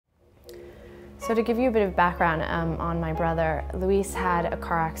So to give you a bit of background on my brother, Luis had a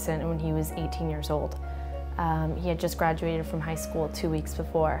car accident when he was 18 years old. He had just graduated from high school 2 weeks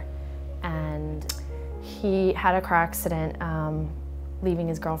before, and he had a car accident leaving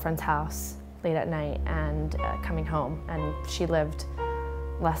his girlfriend's house late at night and coming home, and she lived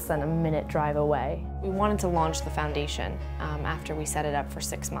less than a minute drive away. We wanted to launch the foundation after we set it up for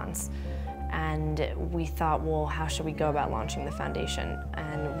 6 months. And we thought, well, how should we go about launching the foundation?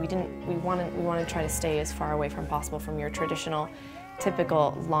 And we wanted to try to stay as far away from possible from your traditional,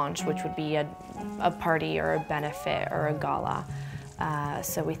 typical launch, which would be a party or a benefit or a gala.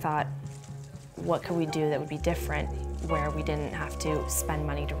 So we thought, what could we do that would be different, where we didn't have to spend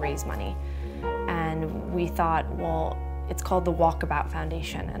money to raise money? And we thought, well, it's called the Walkabout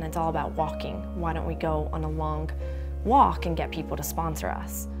Foundation, and it's all about walking. Why don't we go on a long walk and get people to sponsor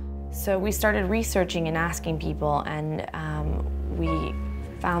us? So we started researching and asking people, and we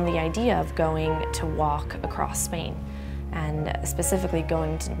found the idea of going to walk across Spain, and specifically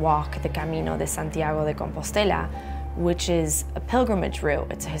going to walk the Camino de Santiago de Compostela, which is a pilgrimage route.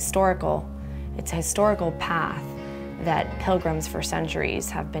 It's a historical path that pilgrims for centuries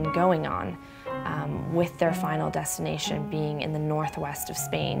have been going on, with their final destination being in the northwest of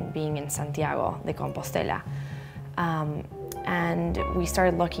Spain, being in Santiago de Compostela. And we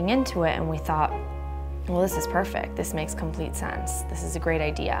started looking into it, and we thought, well, this is perfect. This makes complete sense. This is a great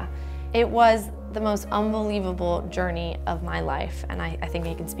idea. It was the most unbelievable journey of my life, and I think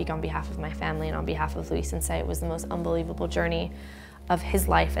I can speak on behalf of my family and on behalf of Luis and say it was the most unbelievable journey of his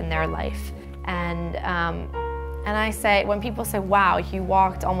life and their life. And I say, when people say, wow, you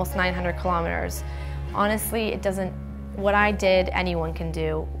walked almost 900 kilometers, honestly, it doesn't, what I did, anyone can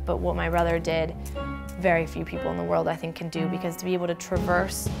do, but what my brother did, very few people in the world I think can do, because to be able to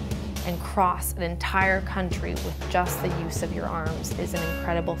traverse and cross an entire country with just the use of your arms is an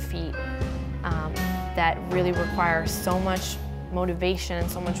incredible feat that really requires so much motivation and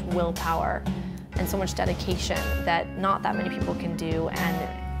so much willpower and so much dedication that not that many people can do,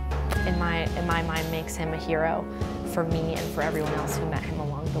 and in my mind makes him a hero for me and for everyone else who met him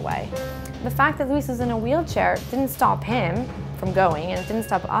along the way. The fact that Luis was in a wheelchair didn't stop him from going, and it didn't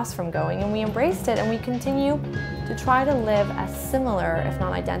stop us from going, and we embraced it, and we continue to try to live a similar, if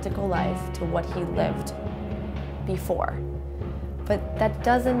not identical, life to what he lived before. But that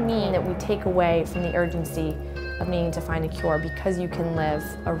doesn't mean that we take away from the urgency of needing to find a cure, because you can live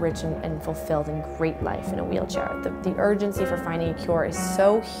a rich and fulfilled and great life in a wheelchair. The urgency for finding a cure is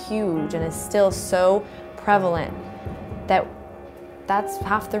so huge and is still so prevalent that that's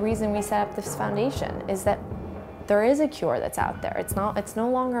half the reason we set up this foundation, is that there is a cure that's out there. It's no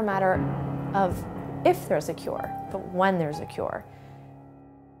longer a matter of if there's a cure, but when there's a cure.